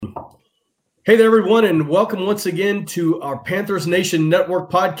Hey there, everyone, and welcome once again to our Panthers Nation Network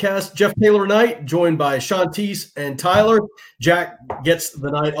podcast. Jeff Taylor Knight, joined by Shantice and Tyler. Jack gets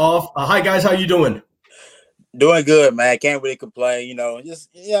the night off. Hi, guys. How you doing? Doing good, man. Can't really complain. Just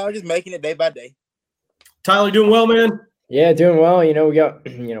making it day by day. Tyler, doing well, man? Yeah, doing well. We got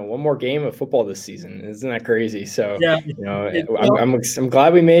one more game of football this season. Isn't that crazy? So yeah, I'm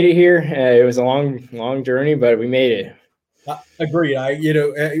glad we made it here. It was a long journey, but we made it.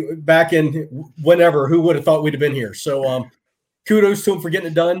 Agreed. Back in whenever, who would have thought we'd have been here? So, kudos to them for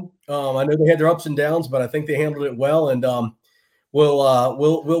getting it done. I know they had their ups and downs, but I think they handled it well. And we'll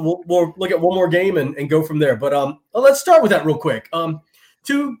look at one more game and go from there. But let's start with that real quick.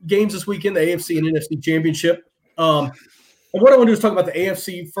 Two games this weekend: the AFC and NFC Championship. And what I want to do is talk about the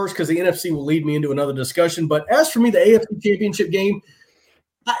AFC first, because the NFC will lead me into another discussion. But as for me, the AFC Championship game,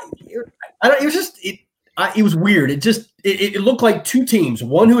 it was weird. It looked like two teams,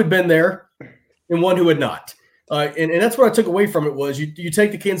 one who had been there and one who had not. And that's what I took away from it was you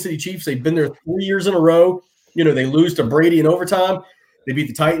take the Kansas City Chiefs. They've been there 3 years in a row. They lose to Brady in overtime. They beat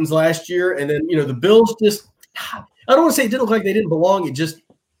the Titans last year. And then, the Bills just – I don't want to say it didn't look like they didn't belong.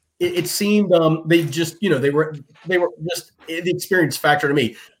 It seemed they just – they were just the experience factor to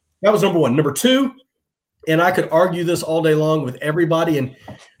me. That was number one. Number two, and I could argue this all day long with everybody, and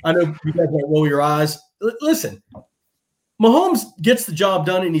I know you guys might roll your eyes. Listen, Mahomes gets the job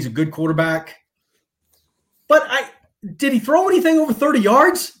done, and he's a good quarterback. But did he throw anything over 30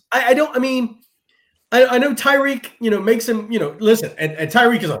 yards? I know Tyreek, makes him, listen, and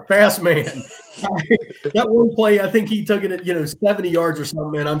Tyreek is a fast man. That one play, I think he took it at, 70 yards or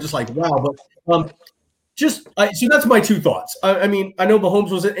something, and I'm just like, wow. But so that's my two thoughts. I know Mahomes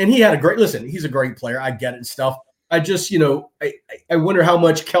was, and he had he's a great player. I get it and stuff. I just, I wonder how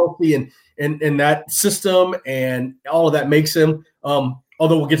much Kelsey and that system and all of that makes him.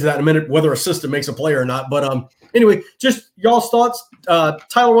 Although we'll get to that in a minute, whether a system makes a player or not. But anyway, just y'all's thoughts.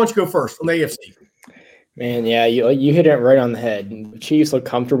 Tyler, why don't you go first on the AFC? Man, yeah, you hit it right on the head. The Chiefs looked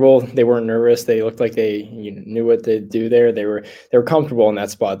comfortable. They weren't nervous. They looked like they knew what to do there. They were comfortable in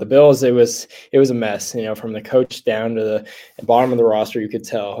that spot. The Bills, it was a mess. From the coach down to the bottom of the roster, you could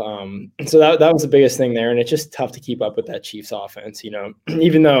tell. So that was the biggest thing there, and it's just tough to keep up with that Chiefs offense.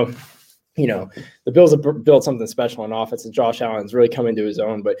 Even though the Bills have built something special on offense, and Josh Allen's really come into his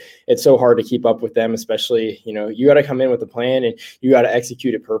own, but it's so hard to keep up with them, especially, you got to come in with a plan and you got to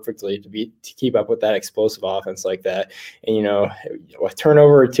execute it perfectly to keep up with that explosive offense like that. And, a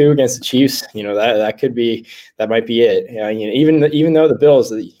turnover or two against the Chiefs, that might be it. Even though the Bills,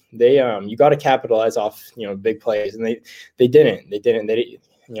 they you got to capitalize off, big plays, and they didn't.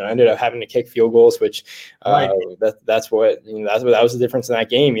 Ended up having to kick field goals, which right. That was the difference in that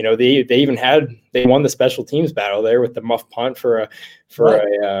game. They won the special teams battle there with the muff punt for an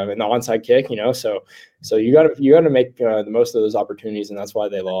onside kick. So you got to make the most of those opportunities, and that's why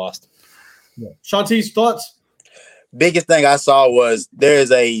they lost. Yeah. Shanti's thoughts? Biggest thing I saw was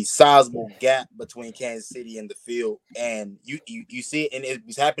there's a sizable gap between Kansas City and the field, and you see it, and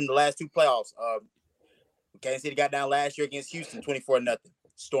it's happened the last two playoffs. Kansas City got down last year against Houston, 24-0.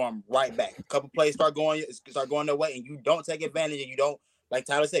 Storm right back. A couple plays start going their way, and you don't take advantage, and you don't, like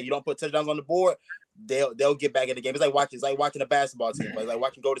Tyler said, you don't put touchdowns on the board. They'll get back in the game. It's like watching a basketball team. It's like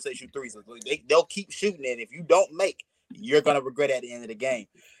watching Golden State shoot threes. They'll keep shooting it. If you don't make, you're gonna regret it at the end of the game.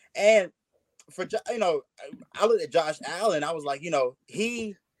 And for I looked at Josh Allen. I was like,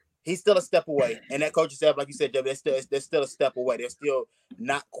 he's still a step away, and that coaching staff, like you said, they're still a step away. They're still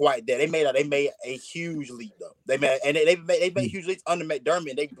not quite there. They made a huge leap though. They made huge leaps under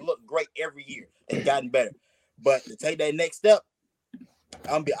McDermott. They look great every year. They've gotten better, but to take that next step,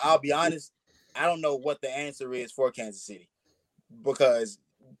 I'll be honest. I don't know what the answer is for Kansas City, because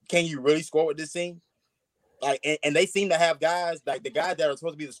can you really score with this team? And they seem to have guys like the guys that are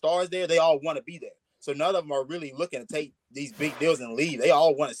supposed to be the stars there. They all want to be there. So none of them are really looking to take these big deals and leave. They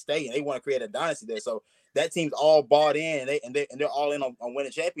all want to stay, and they want to create a dynasty there. So that team's all bought in, and they're all in on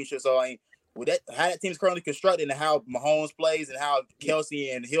winning championships. So with that, how that team's currently constructed and how Mahomes plays and how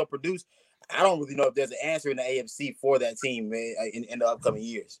Kelsey and Hill produce, I don't really know if there's an answer in the AFC for that team in the upcoming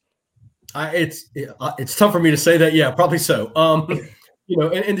years. It's tough for me to say that. Yeah, probably so.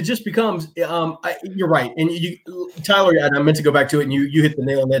 And it just becomes, you're right. And Tyler, and I meant to go back to it, and you hit the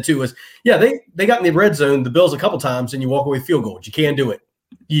nail on that too, they got in the red zone, the Bills, a couple times, and you walk away field goals. You can't do it.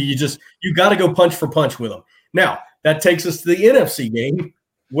 You got to go punch for punch with them. Now, that takes us to the NFC game,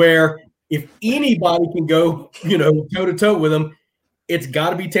 where if anybody can go, toe-to-toe with them, it's got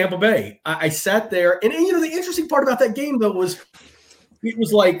to be Tampa Bay. I sat there, and the interesting part about that game, though, was it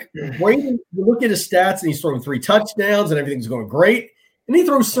was like Brady, you look at his stats, and he's throwing 3 touchdowns, and everything's going great. and he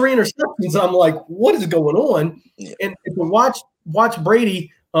throws 3 interceptions. I'm like, what is going on? Yeah. And to watch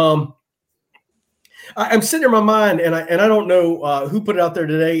Brady, I'm sitting in my mind, and I don't know who put it out there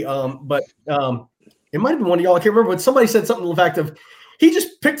today, but it might have been one of y'all. I can't remember, but somebody said something to the fact of he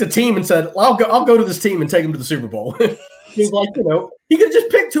just picked a team and said, well, I'll go to this team and take him to the Super Bowl. He was like, he could have just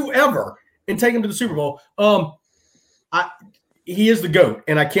picked whoever and take him to the Super Bowl. He is the GOAT,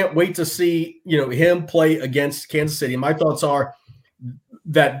 and I can't wait to see him play against Kansas City. And my thoughts are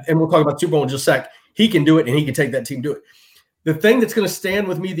that, and we'll talk about Super Bowl in just a sec, he can do it, and he can take that team to do it. The thing that's going to stand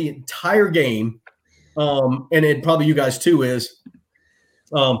with me the entire game, and it probably you guys too, is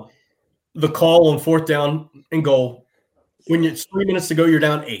the call on 4th down and goal when it's 3 minutes to go, you're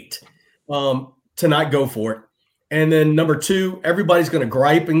down 8, to not go for it. And then number 2, everybody's going to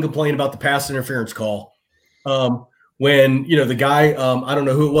gripe and complain about the pass interference call. When, the guy, I don't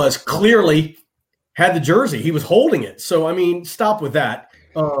know who it was, clearly had the jersey. He was holding it. So, I mean, stop with that.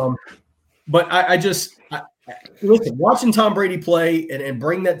 But I just listen, watching Tom Brady play and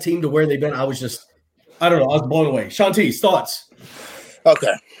bring that team to where they've been, I was blown away. Shantice, thoughts?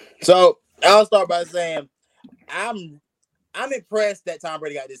 Okay. So I'll start by saying I'm impressed that Tom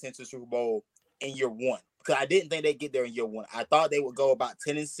Brady got this into the Super Bowl in year 1. Because I didn't think they'd get there in year 1. I thought they would go about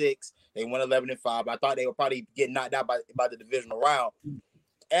 10-6. They went 11-5. I thought they would probably get knocked out by the divisional round.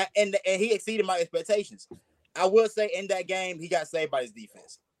 And he exceeded my expectations. I will say in that game, he got saved by his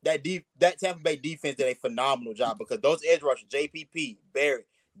defense. That Tampa Bay defense did a phenomenal job because those edge rushers, JPP, Barrett,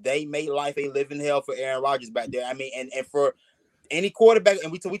 they made life a living hell for Aaron Rodgers back there. I mean, and for any quarterback,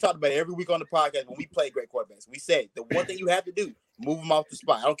 and we talked about it every week on the podcast when we play great quarterbacks. We said the one thing you have to do, move them off the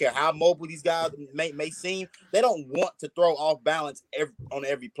spot. I don't care how mobile these guys may seem. They don't want to throw off balance on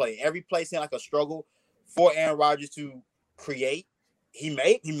every play. Every play seemed like a struggle for Aaron Rodgers to create. He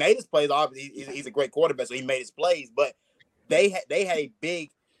made his plays. Obviously, he's a great quarterback, so he made his plays. But they had a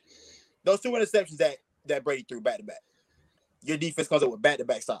big those 2 interceptions that Brady threw back to back. Your defense comes up with back to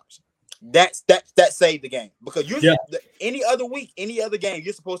back stops. That saved the game because any other week, any other game,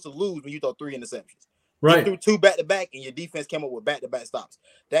 you're supposed to lose when you throw 3 interceptions. Right, you threw 2 back to back, and your defense came up with back to back stops.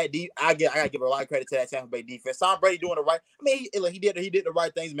 I gotta give a lot of credit to that Tampa Bay defense. Tom Brady doing the right. I mean, he did the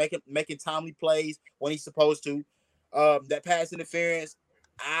right things, making timely plays when he's supposed to. That pass interference,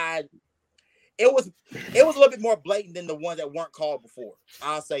 it was a little bit more blatant than the ones that weren't called before.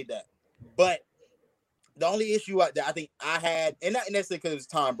 I'll say that, but. The only issue that I think I had, and not necessarily because it was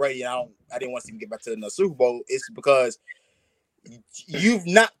Tom Brady, and I didn't want to see him get back to the Super Bowl, is because you've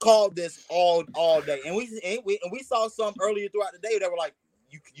not called this all day, and we saw some earlier throughout the day that were like,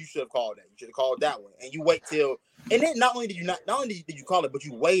 you should have called that, you should have called that one, and you wait till, and then not only did you call it, but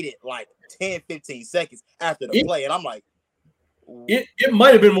you waited like 10-15 seconds after the play, and I'm like, it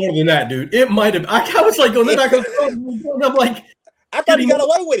might have been more than that, dude. It might have. I was like, I'm like. I thought he got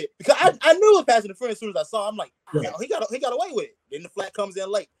away with it because I knew it was passing interference as soon as I saw. I'm like, he got away with it. Then the flag comes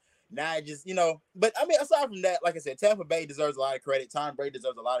in late. Now it just But I mean, aside from that, like I said, Tampa Bay deserves a lot of credit. Tom Brady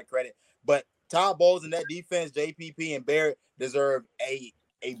deserves a lot of credit. But Todd Bowles and that defense, JPP and Barrett deserve a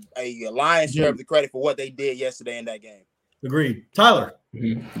lion's share of the credit for what they did yesterday in that game. Agreed, Tyler.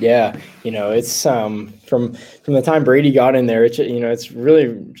 Yeah, it's from the time Brady got in there, it's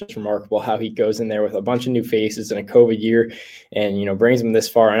really just remarkable how he goes in there with a bunch of new faces in a COVID year, and brings them this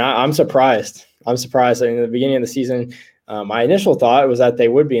far. And I'm surprised. I mean, in the beginning of the season, my initial thought was that they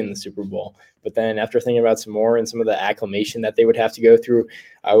would be in the Super Bowl, but then after thinking about some more and some of the acclimation that they would have to go through,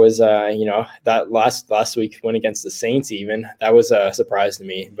 I was, that last week went against the Saints. Even that was a surprise to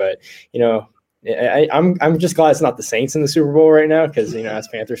me, but I'm just glad it's not the Saints in the Super Bowl right now because as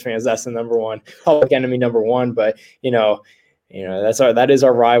Panthers fans, that's the number one public enemy number one. But that is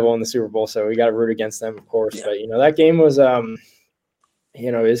our rival in the Super Bowl, so we got to root against them, of course. Yeah. But that game was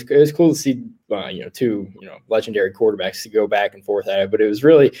it was cool to see 2 legendary quarterbacks to go back and forth at it. But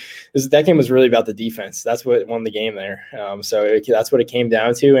that game was really about the defense. That's what won the game there. That's what it came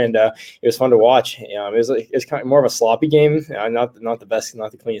down to, and it was fun to watch. It was kind of more of a sloppy game, not the best,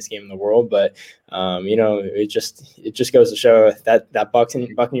 not the cleanest game in the world, but it just goes to show that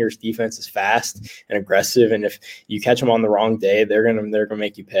Buccaneers defense is fast and aggressive, and if you catch them on the wrong day, they're gonna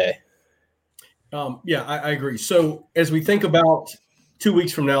make you pay. I agree. So as we think about 2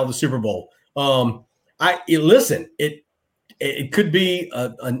 weeks from now, the Super Bowl. It could be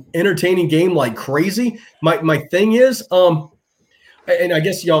an entertaining game like crazy. My thing is, and I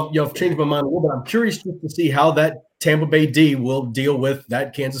guess y'all have changed my mind a little bit. I'm curious just to see how that Tampa Bay D will deal with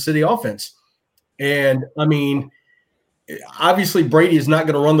that Kansas City offense. And I mean, obviously Brady is not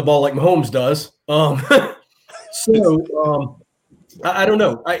going to run the ball like Mahomes does. I don't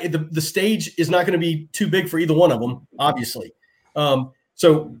know. The stage is not going to be too big for either one of them, obviously.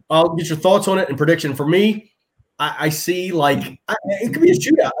 So I'll get your thoughts on it and prediction. For me, I see it could be a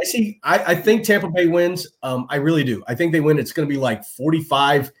shootout. I think Tampa Bay wins. I really do. I think they win. It's going to be like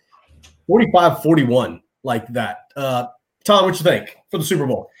 45-41, like that. Tom, what you think for the Super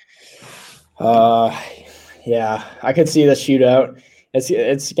Bowl? Yeah, I could see the shootout.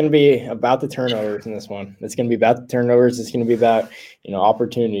 It's going to be about the turnovers in this one. It's going to be about the turnovers. It's going to be about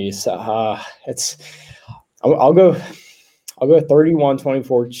opportunities. I'll go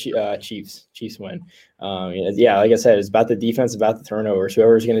 31-24 Chiefs. Chiefs win. Yeah, like I said, it's about the defense, about the turnovers.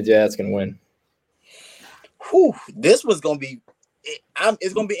 Whoever's going to do that's going to win. Whew, this was going to be.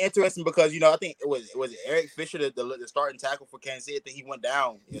 It's going to be interesting because I think it was Eric Fisher the starting tackle for Kansas City. I think he went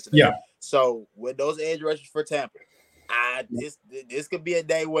down yesterday. Yeah. So with those edge rushers for Tampa, this could be a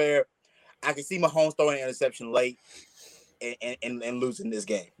day where I can see Mahomes throwing an interception late and losing this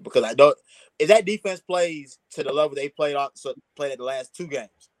game because I don't. If that defense plays to the level they played at the last two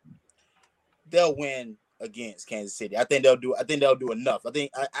games, they'll win against Kansas City. I think they'll do enough. I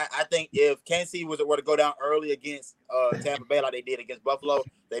think if Kansas City were to go down early against Tampa Bay like they did against Buffalo,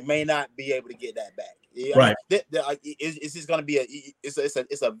 they may not be able to get that back. Right. It's just going to be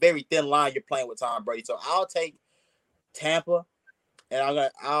it's a very thin line you're playing with Tom Brady. So I'll take Tampa, and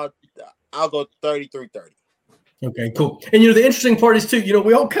I'll go 33-30. Okay, cool. And the interesting part is too,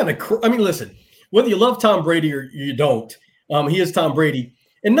 we all kind of. Listen, whether you love Tom Brady or you don't, he is Tom Brady.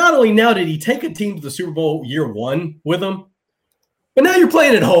 And not only now did he take a team to the Super Bowl year one with him, but now you're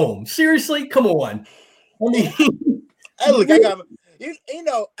playing at home. Seriously, come on. Hey, look,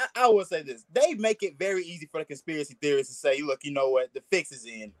 I will say this: they make it very easy for the conspiracy theorists to say, "Look, you know what? The fix is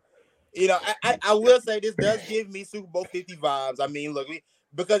in." I will say this does give me Super Bowl 50 vibes. Look,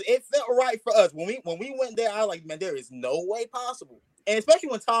 because it felt right for us when we went there. I was like, man, there is no way possible, and especially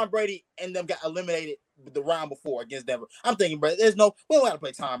when Tom Brady and them got eliminated the round before against Denver. I'm thinking, bro, we don't want to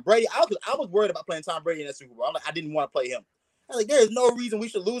play Tom Brady. I was worried about playing Tom Brady in that Super Bowl. I didn't want to play him. I was like, there is no reason we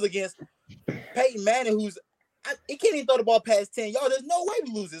should lose against Peyton Manning, he can't even throw the ball past 10 yards. There's no way we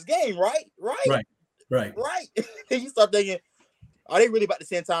lose this game, right? Right. You start thinking, are they really about to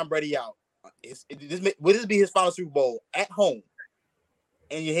send Tom Brady out? Would this be his final Super Bowl at home?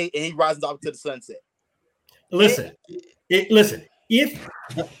 And he rises off to the sunset. Listen. If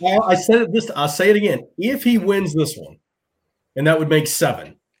I said it I'll say it again. If he wins this one, and that would make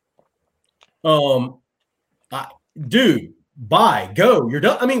 7. Dude, bye, go. You're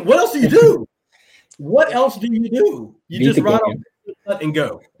done. What else do you do? What else do you do? You just ride off and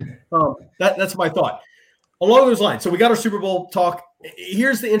go. That's my thought. Along those lines. So we got our Super Bowl talk.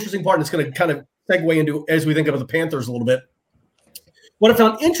 Here's the interesting part, and it's going to kind of segue into as we think about the Panthers a little bit. What I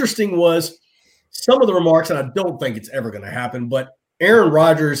found interesting was some of the remarks, and I don't think it's ever going to happen, but Aaron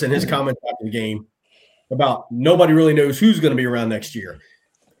Rodgers and his comments after the game about nobody really knows who's going to be around next year.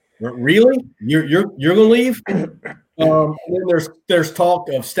 Really? You're going to leave? And then there's talk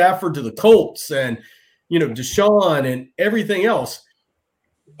of Stafford to the Colts and Deshaun and everything else.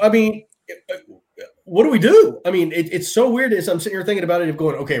 What do we do? It's so weird as I'm sitting here thinking about it of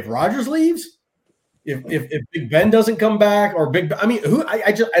going, okay, if Rodgers leaves, if Big Ben doesn't come back or who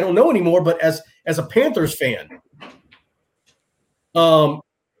I don't know anymore, but as a Panthers fan,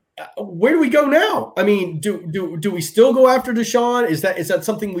 where do we go now? Do we still go after Deshaun? Is that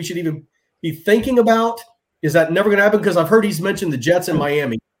something we should even be thinking about? Is that never going to happen? Because I've heard he's mentioned the Jets in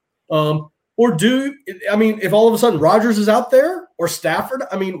Miami. If all of a sudden Rodgers is out there or Stafford,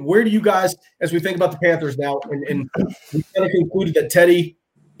 where do you guys, as we think about the Panthers now, and we kind of concluded that Teddy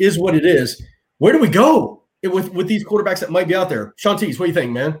is what it is, where do we go with these quarterbacks that might be out there? Shantice, what do you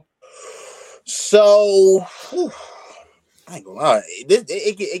think, man? So, I ain't gonna lie.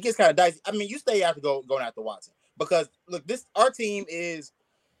 It gets kind of dicey. You stay after going after Watson because look, our team is.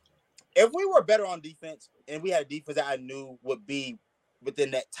 If we were better on defense and we had a defense that I knew would be within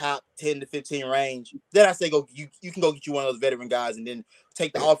that top 10 to 15 range, then I say you can go get you one of those veteran guys and then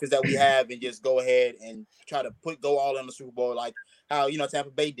take the offense that we have and just go ahead and try to go all in the Super Bowl like how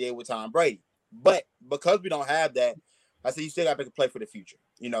Tampa Bay did with Tom Brady. But because we don't have that, I say you still got to play for the future.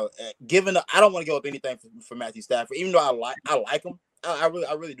 I don't want to give up anything for Matthew Stafford, even though I like him. I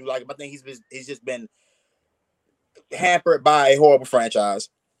really do like him. I think he's just been hampered by a horrible franchise.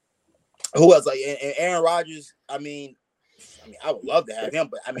 Who else? And Aaron Rodgers. I would love to have him,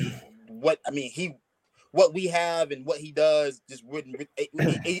 but what we have and what he does just wouldn't.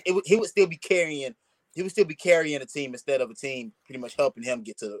 He would still be carrying. He would still be carrying a team instead of a team pretty much helping him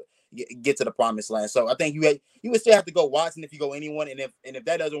get to the promised land. So I think you would still have to go Watson if you go anyone, and if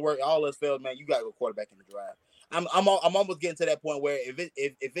that doesn't work, all else fails, man. You got to go quarterback in the draft. I'm almost getting to that point where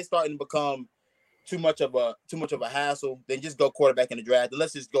if it's starting to become too much of a hassle, then just go quarterback in the draft. And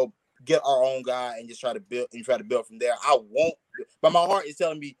let's just go get our own guy and just try to build from there. I won't, but my heart is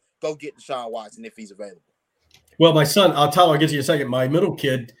telling me go get Deshaun Watson if he's available. Well, my son, Tyler, I'll get to you in a second. My middle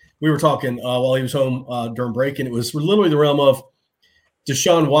kid, we were talking while he was home during break, and it was literally the realm of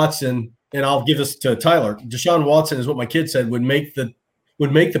Deshaun Watson. And I'll give this to Tyler. Deshaun Watson is what my kid said would make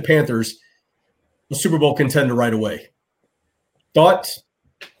the Panthers a Super Bowl contender right away. Thoughts?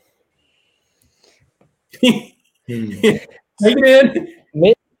 Take it in.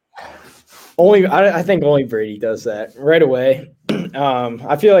 I think only Brady does that right away.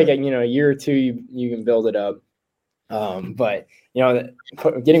 I feel like a year or two you can build it up, but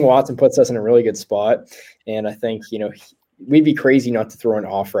getting Watson puts us in a really good spot, and I think we'd be crazy not to throw an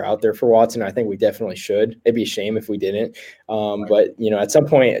offer out there for Watson. I think we definitely should. It'd be a shame if we didn't. But at some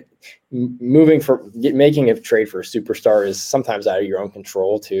point, making a trade for a superstar is sometimes out of your own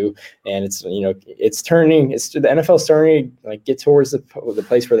control too. And it's the NFL's starting to like get towards the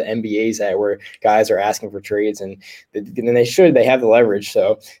place where the NBA's at, where guys are asking for trades, and they have the leverage,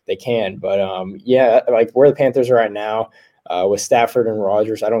 so they can. But like where the Panthers are at now, with Stafford and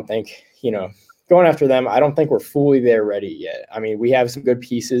Rodgers, I don't think going after them, I don't think we're fully there ready yet. I mean, we have some good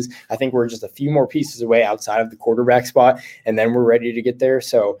pieces. I think we're just a few more pieces away outside of the quarterback spot, and then we're ready to get there.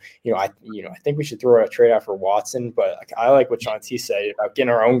 So, I think we should throw a trade out for Watson. But I like what Sean T said about getting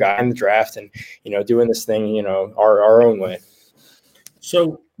our own guy in the draft and doing this thing our own way.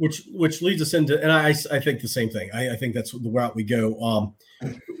 So, which leads us into, and I think the same thing. I think that's the route we go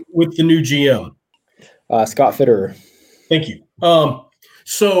with the new GM, Scott Fitterer. Thank you.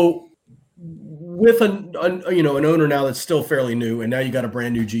 So, with an owner now that's still fairly new, and now you got a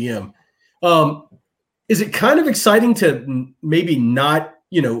brand new GM, is it kind of exciting to maybe not,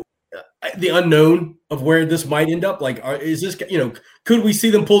 the unknown of where this might end up? Like, is this, could we see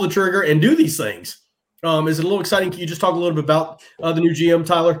them pull the trigger and do these things? Is it a little exciting? Can you just talk a little bit about the new GM,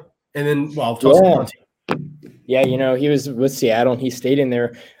 Tyler? And then, I'll toss it on to you. Yeah, he was with Seattle, and he stayed in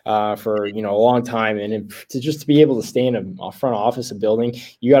there for a long time, and to be able to stay in a front office, a building,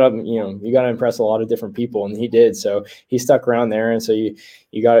 you gotta impress a lot of different people, and he did. So he stuck around there, and so you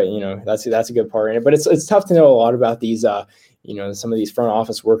gotta that's a good part in it. But it's tough to know a lot about these some of these front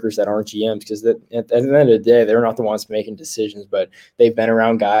office workers that aren't GMs, because at the end of the day, they're not the ones making decisions, but they've been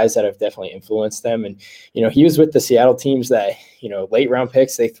around guys that have definitely influenced them. And, he was with the Seattle teams that, late round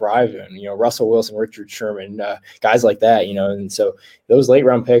picks, they thrive in, Russell Wilson, Richard Sherman, guys like that, and so those late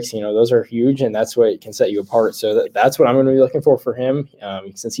round picks, those are huge, and that's what can set you apart. So that's what I'm going to be looking for him,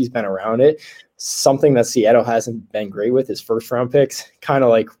 since he's been around it. Something that Seattle hasn't been great with is first round picks, kind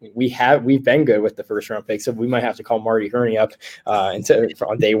of like we've been good with the first round picks. So we might have to call Marty Hurney up on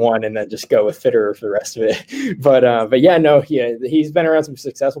day one and then just go with Fitterer for the rest of it. But he's been around some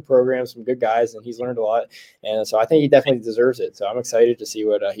successful programs, some good guys, and he's learned a lot. And so I think he definitely deserves it. So I'm excited to see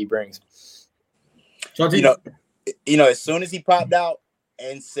what he brings. As soon as he popped out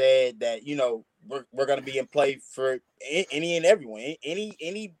and said that, we're going to be in play for any and everyone,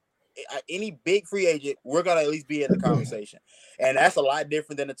 any big free agent, we're gonna at least be in the conversation, and that's a lot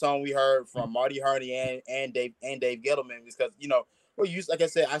different than the tone we heard from Marty Hurney and Dave Gettleman, because we're used, like I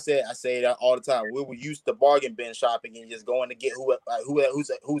say that all the time. We were used to bargain bin shopping and just going to get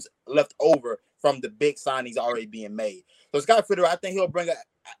who's left over from the big signings already being made. So Scott Fitterer, I think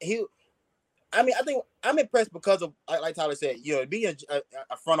I think I'm impressed because of, like Tyler said, being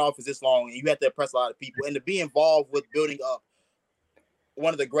a front office this long, and you have to impress a lot of people, and to be involved with building up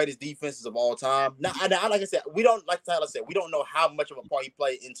one of the greatest defenses of all time. Now, like I said, like Tyler said, we don't know how much of a part he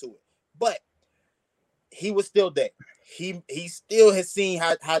played into it, but he was still there. He still has seen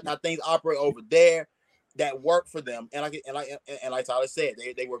how things operate over there that worked for them. And like Tyler said,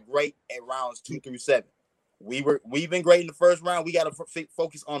 they were great at rounds 2 through 7. We've been great in the first round. We got to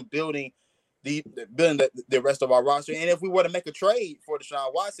focus on building the rest of our roster. And if we were to make a trade for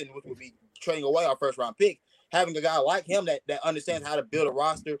Deshaun Watson, which would be trading away our first round pick, having a guy like him that understands how to build a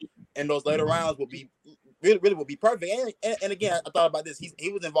roster in those later rounds would be really would be perfect. And again, I thought about this. He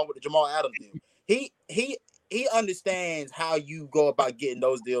was involved with the Jamal Adams deal. He understands how you go about getting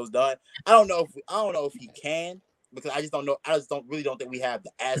those deals done. I don't know if he can, because I just don't think we have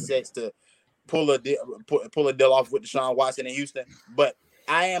the assets to pull a deal off with Deshaun Watson in Houston. But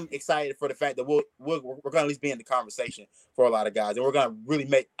I am excited for the fact that we're going to at least be in the conversation for a lot of guys, and we're going to really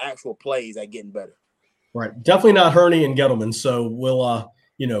make actual plays at getting better. Right. Definitely not Hurney and Gettleman. So we'll,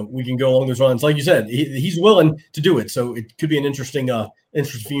 we can go along those lines. Like you said, he's willing to do it. So it could be an interesting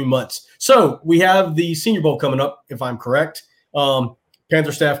few months. So we have the Senior Bowl coming up, if I'm correct.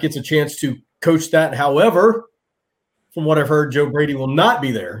 Panther staff gets a chance to coach that. However, from what I've heard, Joe Brady will not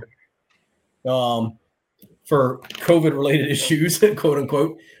be there. for COVID-related issues, quote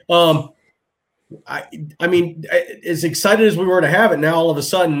unquote. I mean, as excited as we were to have it, now all of a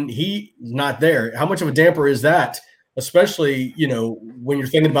sudden he's not there. How much of a damper is that? Especially, when you're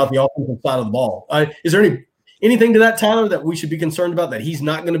thinking about the offensive side of the ball. Is there anything to that, Tyler, that we should be concerned about that he's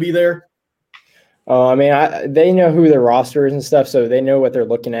not going to be there? I mean, they know who their roster is and stuff, so they know what they're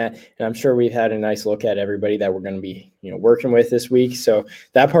looking at. And I'm sure we've had a nice look at everybody that we're going to be, working with this week. So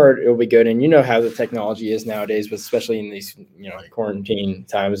that part will be good. And you know how the technology is nowadays, but especially in these, quarantine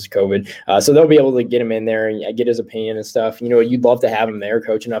times, COVID. So they'll be able to get him in there and get his opinion and stuff. You'd love to have him there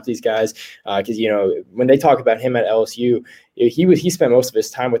coaching up these guys because, when they talk about him at LSU, he spent most of his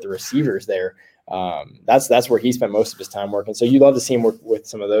time with the receivers there. That's where he spent most of his time working. So you'd love to see him work with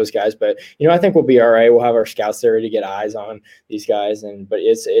some of those guys, but I think we'll be all right. We'll have our scouts there to get eyes on these guys, but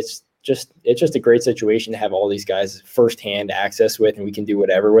it's just a great situation to have all these guys firsthand access with, and we can do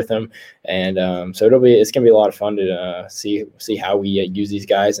whatever with them. And so it's gonna be a lot of fun to see how we use these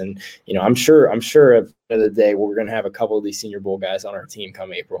guys. And I'm sure at the end of the day we're gonna have a couple of these Senior Bowl guys on our team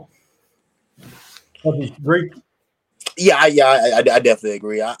come April. Great. Yeah, I definitely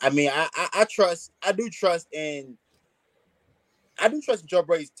agree. I do trust in Joe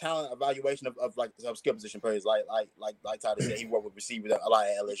Brady's talent evaluation of skill position players, like Tyler said, he worked with receivers a lot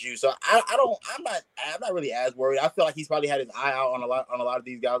at LSU. So I'm not really as worried. I feel like he's probably had his eye out on a lot of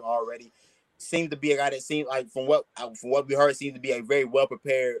these guys already. Seems to be a guy that seems like from what we heard seems to be a very well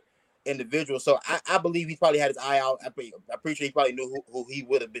prepared individual. So I believe he's probably had his eye out. I'm pretty sure he probably knew who he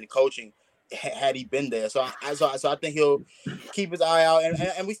would have been coaching had he been there. So I think he'll keep his eye out,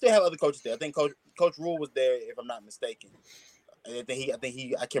 and we still have other coaches there. I think Coach Rule was there, if I'm not mistaken. I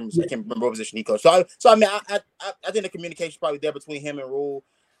can't remember what position he coached. So I mean, I think the communication is probably there between him and Rule.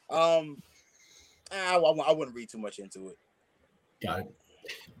 I wouldn't read too much into it. Got it.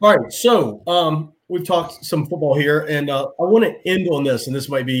 All right, so we've talked some football here, and I want to end on this, and this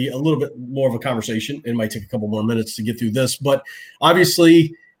might be a little bit more of a conversation. It might take a couple more minutes to get through this, but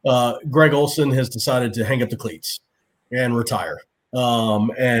obviously Greg Olson has decided to hang up the cleats and retire.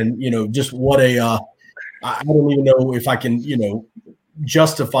 And, just what I don't even know if I can,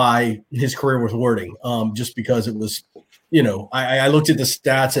 justify his career with wording just because it was, I looked at the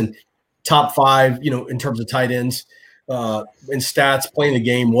stats and top 5, in terms of tight ends in stats, playing the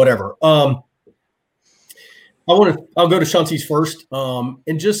game, whatever. I'll go to Shanti's first.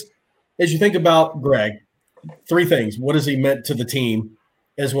 And just as you think about Greg, 3 things. What has he meant to the team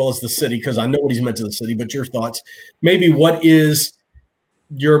as well as the city? Because I know what he's meant to the city, but your thoughts. Maybe what is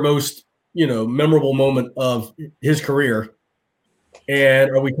your most, memorable moment of his career?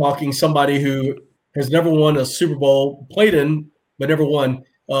 And are we talking somebody who has never won a Super Bowl, played in, but never won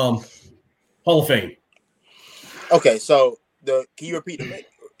Hall of Fame? Okay, so can you repeat it?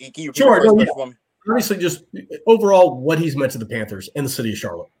 Can you repeat Sure. for me? Obviously, just overall what he's meant to the Panthers and the city of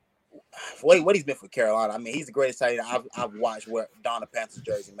Charlotte. What he's been for Carolina. I mean, he's the greatest tight end I've watched wear Donna Panthers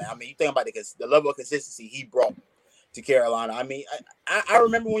jersey, man. I mean, you think about the level of consistency he brought to Carolina. I mean, I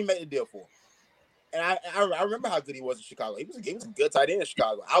remember when we made the deal for him. And I remember how good he was in Chicago. He was a good tight end in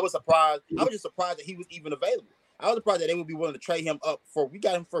Chicago. I was surprised. I was just surprised that he was even available. I was surprised that they would be willing to trade him up we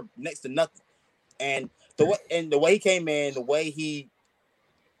got him for next to nothing. And the way he came in, the way he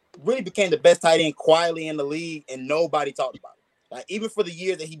really became the best tight end quietly in the league, and nobody talked about it. Like, even for the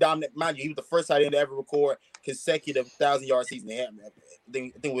years that he dominated, mind you, he was the first tight end to ever record consecutive 1,000-yard season. I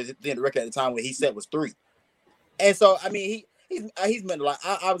think it was the record at the time where he set was 3. And so, I mean, he's meant a lot,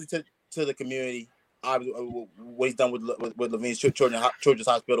 obviously, to the community. Obviously, what he's done with Levine's Children's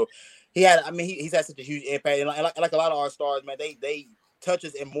Hospital. He's had such a huge impact. And like a lot of our stars, man, they touch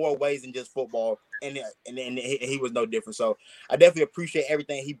us in more ways than just football. And he was no different. So I definitely appreciate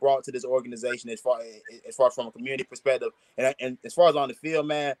everything he brought to this organization as far as from a community perspective. And as far as on the field,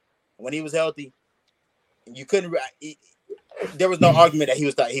 man, when he was healthy, there was no argument that he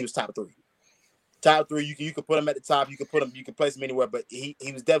was top 3. Top 3, you could put him at the top. You could place him anywhere, but he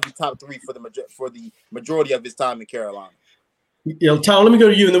was definitely top 3 for the majority of his time in Carolina. Tyler, let me go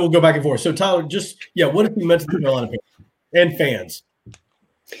to you, and then we'll go back and forth. So, Tyler, what have you meant to the Carolina and fans?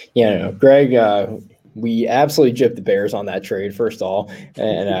 Yeah, Greg, we absolutely gypped the Bears on that trade, first of all,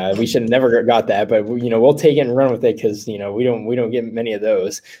 and we should have never got that. But we'll take it and run with it because we don't get many of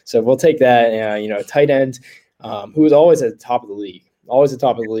those. So we'll take that. Tight end, who was always at the top of the league.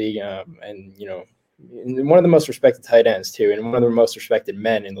 And one of the most respected tight ends too, and one of the most respected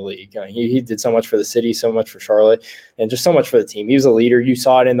men in the league. He did so much for the city, so much for Charlotte, and just so much for the team. He was a leader. You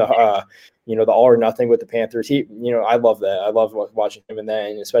saw it in the the all or nothing with the Panthers. I love that. I love watching him in that,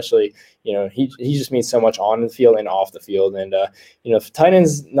 and especially, he just means so much on the field and off the field. And tight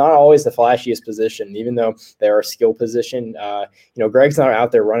end's not always the flashiest position, even though they're a skill position. Greg's not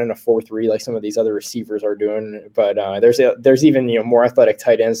out there running a 4.3 like some of these other receivers are doing, but there's even more athletic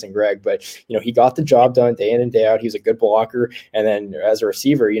tight ends than Greg. But he got the job done day in and day out. He's a good blocker, and then as a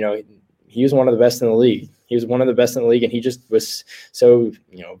receiver, he was one of the best in the league. He was one of the best in the league, and he just was so,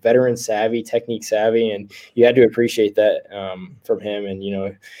 veteran savvy, technique savvy, and you had to appreciate that from him. And,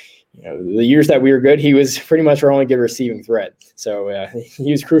 the years that we were good, he was pretty much our only good receiving threat. So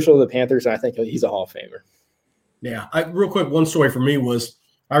he was crucial to the Panthers, and I think he's a Hall of Famer. Yeah. Real quick, one story for me was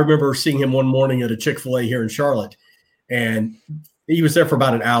I remember seeing him one morning at a Chick-fil-A here in Charlotte, and he was there for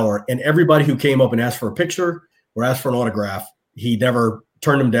about an hour, and everybody who came up and asked for a picture or asked for an autograph, he never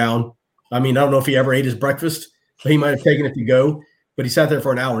turned them down. I mean, I don't know if he ever ate his breakfast, but he might have taken it to go. But he sat there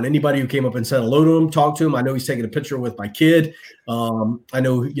for an hour, and anybody who came up and said hello to him, talked to him. I know he's taking a picture with my kid. I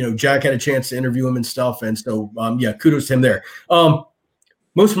know, Jack had a chance to interview him and stuff. And so, kudos to him there.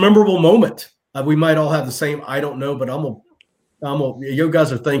 Most memorable moment. We might all have the same. I don't know, but you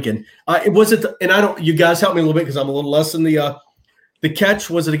guys are thinking. You guys help me a little bit because I'm a little less than the catch.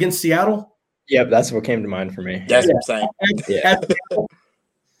 Was it against Seattle? Yep, that's what came to mind for me. That's what I'm saying.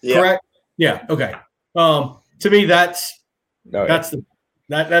 Yeah. Correct. Yeah. Okay. To me, that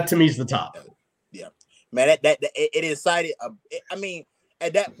to me is the top. Yeah, man. That it incited.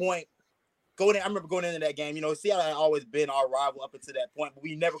 At that point, I remember going into that game. Seattle had always been our rival up until that point, but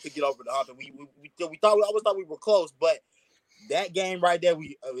we never could get over the hump. And we always thought we were close, but that game right there,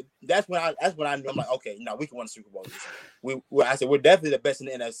 that's when I knew. I'm like, okay, no, we can win a Super Bowl. I said we're definitely the best in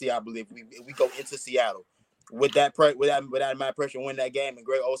the NFC. I believe we go into Seattle with that amount of pressure, win that game, and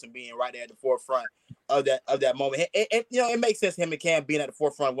Greg Olsen being right there at the forefront of that moment. It makes sense. Him and Cam being at the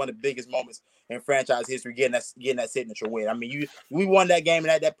forefront, one of the biggest moments in franchise history, getting that signature win. I mean, we won that game,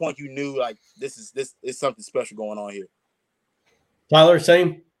 and at that point, you knew like this is something special going on here. Tyler,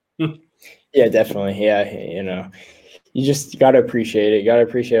 same. Yeah, definitely. Yeah, you just got to appreciate it. You got to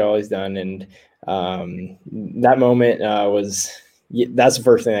appreciate all he's done, and that moment was. That's the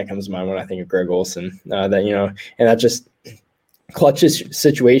first thing that comes to mind when I think of Greg Olsen. And that just clutch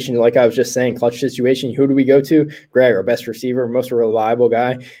situation, like I was just saying, clutch situation. Who do we go to? Greg, our best receiver, most reliable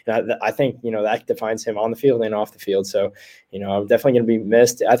guy. And I think that defines him on the field and off the field. So I'm definitely going to be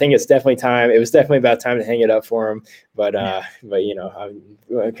missed. I think it's definitely time. It was definitely about time to hang it up for him. But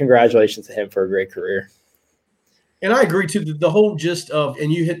congratulations to him for a great career. And I agree too. The whole gist of,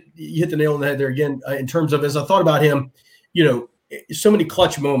 and you hit the nail on the head there again in terms of, as I thought about him, so many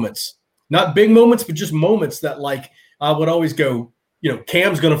clutch moments, not big moments, but just moments that like I would always go,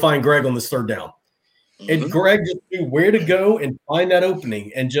 Cam's going to find Greg on this third down. Mm-hmm. And Greg just knew where to go and find that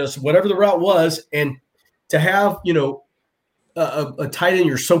opening and just whatever the route was. And to have, a tight end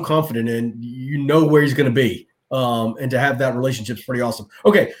you're so confident in, where he's going to be. And to have that relationship is pretty awesome.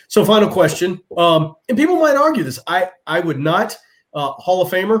 Okay. So final question. And people might argue this. I would not Hall of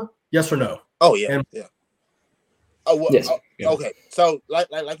Famer. Yes or no? Oh yeah. Yeah. Oh, well, yes. Okay. So,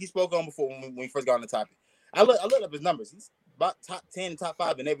 like he spoke on before when we first got on the topic, I looked up his numbers. He's about top 10, top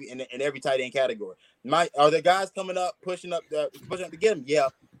 5 in every tight end category. Are there guys coming up, pushing up to get him? Yeah,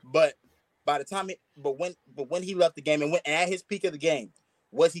 but by the time when he left the game and went at his peak of the game,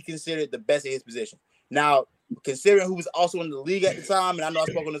 was he considered the best at his position? Now, considering who was also in the league at the time, and I know I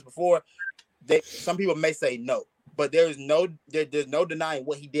spoke on this before, some people may say no, but there's no denying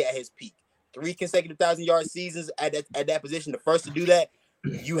what he did at his peak. 3 consecutive 1,000-yard seasons at that position. The first to do that,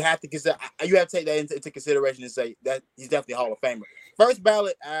 you have to consider. You have to take that into consideration and say that he's definitely a Hall of Famer. First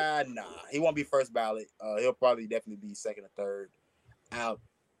ballot, nah, he won't be first ballot. He'll probably definitely be second or third. I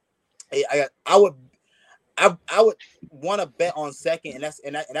would want to bet on second,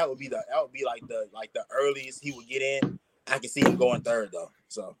 and that would be like the earliest he would get in. I can see him going third though.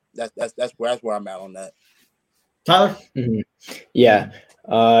 So that's where I'm at on that. Tyler? Mm-hmm. Yeah.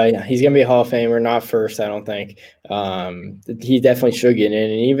 He's going to be a Hall of Famer, not first, I don't think. He definitely should get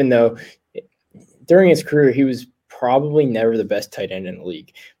in. And even though during his career, he was probably never the best tight end in the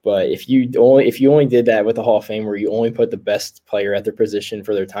league. But if you only did that with the Hall of Fame where you only put the best player at their position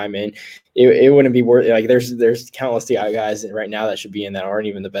for their time in, it wouldn't be worth it. Like there's countless guys right now that should be in that aren't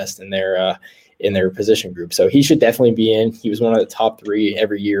even the best in their position group. So he should definitely be in. He was one of the top 3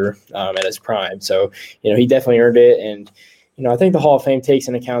 every year at his prime. So, he definitely earned it. And, I think the Hall of Fame takes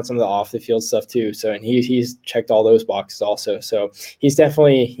into account some of the off the field stuff too. So, and he's checked all those boxes also. So he's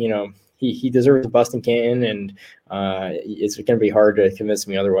definitely, he deserves a bust in Canton, and it's going to be hard to convince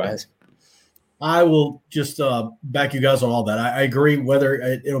me otherwise. I will just back you guys on all that. I agree. Whether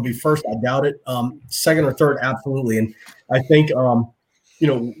it'll be first, I doubt it. Second or third, absolutely. And I think,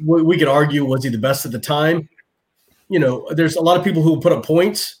 we could argue, was he the best at the time? There's a lot of people who will put up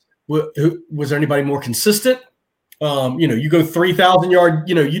points. Was there anybody more consistent? You go 3,000 yard,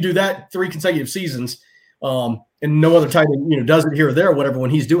 you do that 3 consecutive seasons, and no other tight end, does it here or there or whatever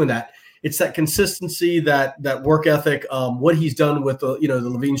when he's doing that. It's that consistency, that work ethic, what he's done with the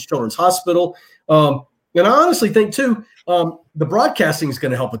Levine's Children's Hospital. And I honestly think too, the broadcasting is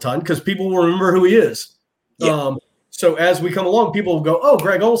going to help a ton because people will remember who he is. Yeah. So as we come along, people will go, "Oh,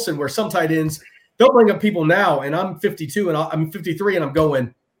 Greg Olsen," where some tight ends, they'll bring up people now, and I'm 52 and I'm 53 and I'm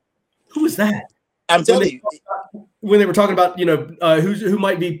going, who is that? I'm telling you. When they were talking about, who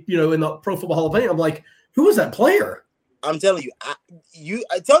might be, in the Pro Football Hall of Fame, I'm like, who is that player? I'm telling you,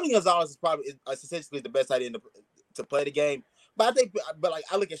 Tony Gonzalez is probably essentially the best tight end to play the game. But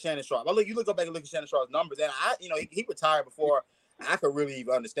I look at Shannon Sharpe. You look back and look at Shannon Sharpe's numbers, and he retired before I could really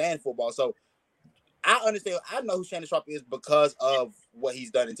even understand football. So I understand. I know who Shannon Sharpe is because of what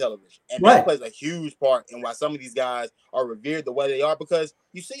he's done in television, and that plays a huge part in why some of these guys are revered the way they are because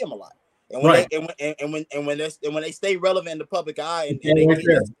you see them a lot. And when they stay relevant in the public eye,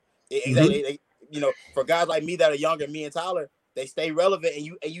 and for guys like me that are younger, me and Tyler, they stay relevant, and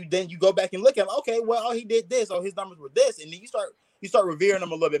you go back and look at them, okay, well, he did this, or his numbers were this, and then you start revering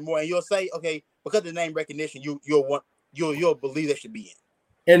them a little bit more, and you'll say, okay, because of the name recognition, you'll believe they should be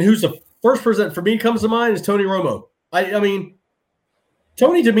in. And who's the first person that for me comes to mind is Tony Romo. I mean,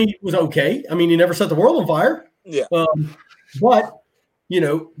 Tony to me was okay. I mean, he never set the world on fire. Yeah, but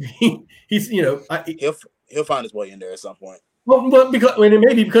he's he'll find his way in there at some point. Well, it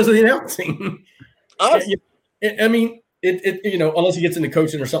may be because of the announcing. I mean, unless he gets into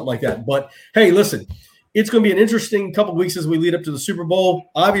coaching or something like that. But hey, listen, it's going to be an interesting couple of weeks as we lead up to the Super Bowl.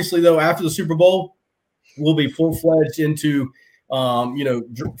 Obviously, though, after the Super Bowl, we'll be full-fledged into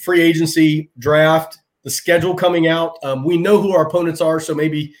free agency, draft, the schedule coming out. We know who our opponents are, so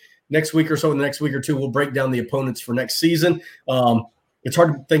maybe next week or so, in the next week or two, we'll break down the opponents for next season. It's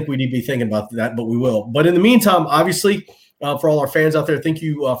hard to think we need to be thinking about that, but we will. But in the meantime, obviously, for all our fans out there, thank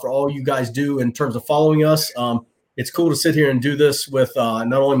you for all you guys do in terms of following us. It's cool to sit here and do this with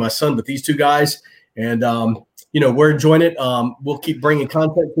not only my son, but these two guys. And, we're enjoying it. We'll keep bringing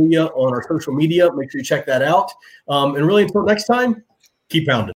content to you on our social media. Make sure you check that out. And really, until next time, keep pounding.